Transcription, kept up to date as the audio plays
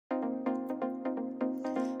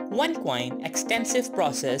OneCoin Extensive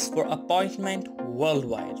process for appointment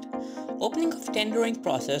worldwide. Opening of tendering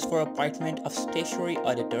process for appointment of statutory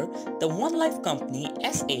auditor. The OneLife company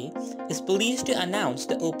SA is pleased to announce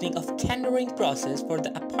the opening of tendering process for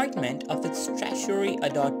the appointment of its statutory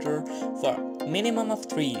auditor for minimum of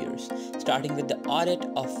 3 years, starting with the audit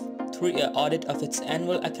of its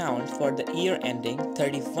annual accounts for the year ending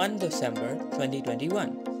 31 December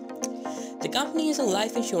 2021. The company is a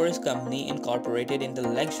life insurance company incorporated in the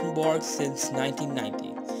Luxembourg since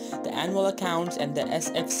 1990. The annual accounts and the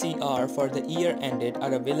SFCR for the year ended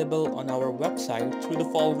are available on our website through the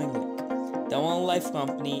following link: the OneLife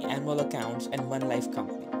Company Annual Accounts and OneLife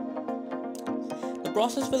Company. The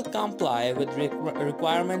process will comply with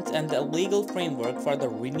requirements and the legal framework for the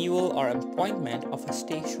renewal or appointment of a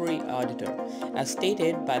statutory auditor, as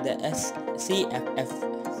stated by the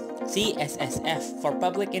CSSF for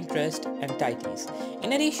public interest entities.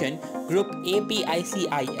 In addition, Group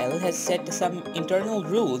APICIL has set some internal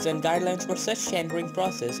rules and guidelines for such tendering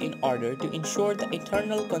process in order to ensure the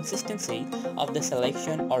internal consistency of the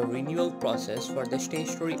selection or renewal process for the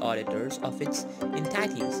statutory auditors of its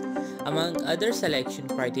entities. Among other selection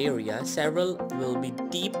criteria, several will be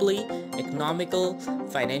deeply economical,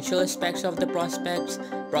 financial aspects of the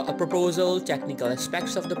proposal, technical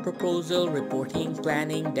aspects of the proposal, reporting,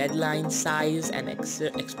 planning, deadline, size, and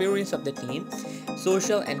experience of the team,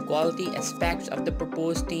 social and quality aspects of the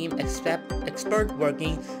proposed team, expert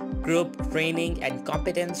working group, training and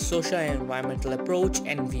competence, social and environmental approach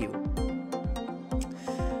and view.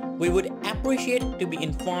 We would appreciate to be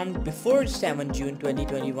informed before 7 June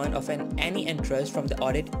 2021 of any interest from the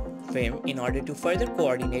audit firm in order to further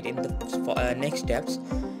coordinate in the next steps.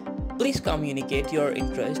 Please communicate your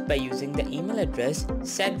interest by using the email address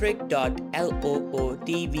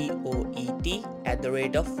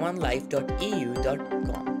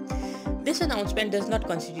cedric.lootvoet@onelife.eu.com. This announcement does not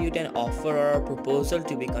constitute an offer or a proposal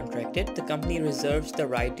to be contracted. The company reserves the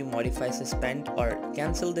right to modify, suspend, or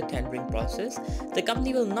cancel the tendering process. The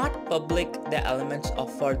company will not publish the elements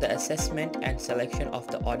for the assessment and selection of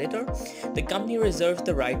the auditor. The company reserves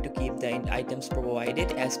the right to keep the items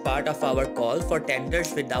provided as part of our call for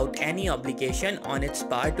tenders without any obligation on its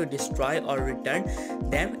part to destroy or return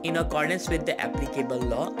them in accordance with the applicable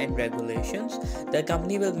law and regulations. The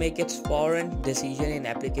company will make its foreign decision in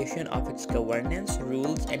application of its governance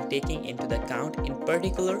rules and taking into account in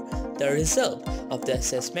particular the result of the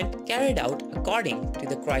assessment carried out according to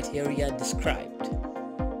the criteria described.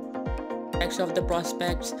 Aspects of the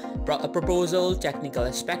proposal, technical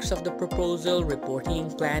aspects of the proposal,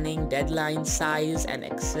 reporting, planning, deadline, size, and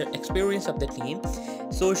experience of the team,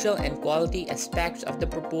 social and quality aspects of the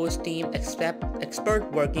proposed team,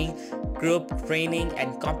 expert working group, training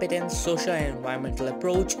and competence, social and environmental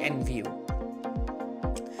approach and view.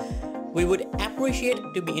 We would appreciate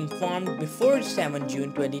to be informed before 7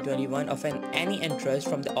 June 2021 of any interest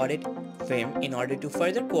from the audit firm in order to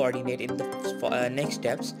further coordinate in the next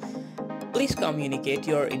steps. Please communicate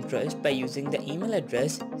your interest by using the email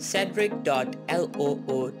address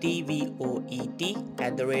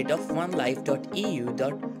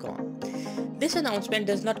cedric.lootvoet@onelife.eu.com. This announcement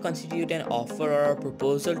does not constitute an offer or a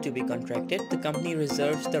proposal to be contracted. The company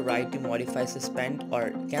reserves the right to modify, suspend,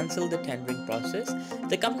 or cancel the tendering process.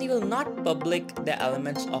 The company will not publish the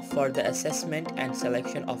elements for the assessment and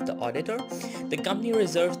selection of the auditor. The company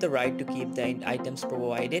reserves the right to keep the items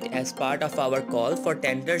provided as part of our call for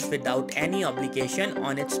tenders without any obligation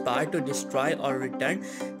on its part to destroy or return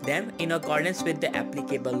them in accordance with the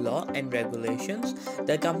applicable law and regulations.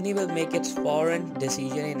 The company will make its foreign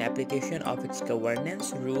decision in application of its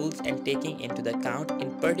governance rules and taking into account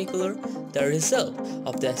in particular the result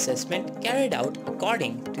of the assessment carried out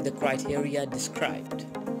according to the criteria described.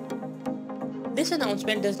 This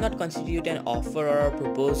announcement does not constitute an offer or a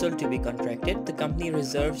proposal to be contracted. The company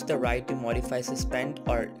reserves the right to modify, suspend,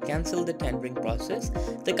 or cancel the tendering process.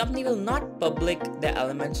 The company will not publish the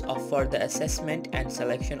elements for the assessment and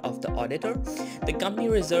selection of the auditor. The company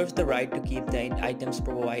reserves the right to keep the items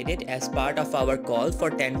provided as part of our call for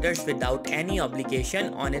tenders without any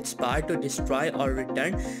obligation on its part to destroy or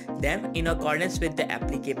return them in accordance with the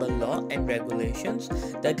applicable law and regulations.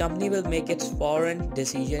 The company will make its foreign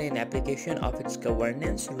decision in application of its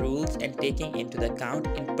governance rules and taking into account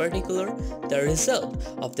in particular the result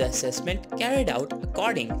of the assessment carried out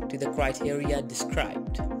according to the criteria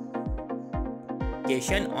described.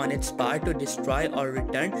 On its part to destroy or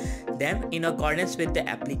return them in accordance with the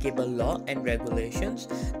applicable law and regulations.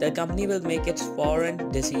 The company will make its foreign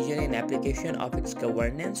decision in application of its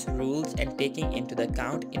governance rules and taking into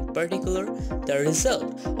account in particular the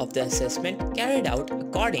result of the assessment carried out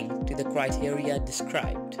according to the criteria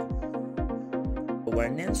described.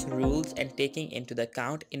 governance, rules, and taking into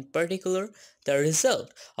account in particular the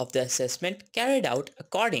result of the assessment carried out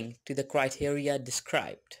according to the criteria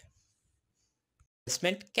described.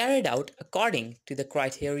 Assessment carried out according to the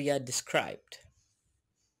criteria described.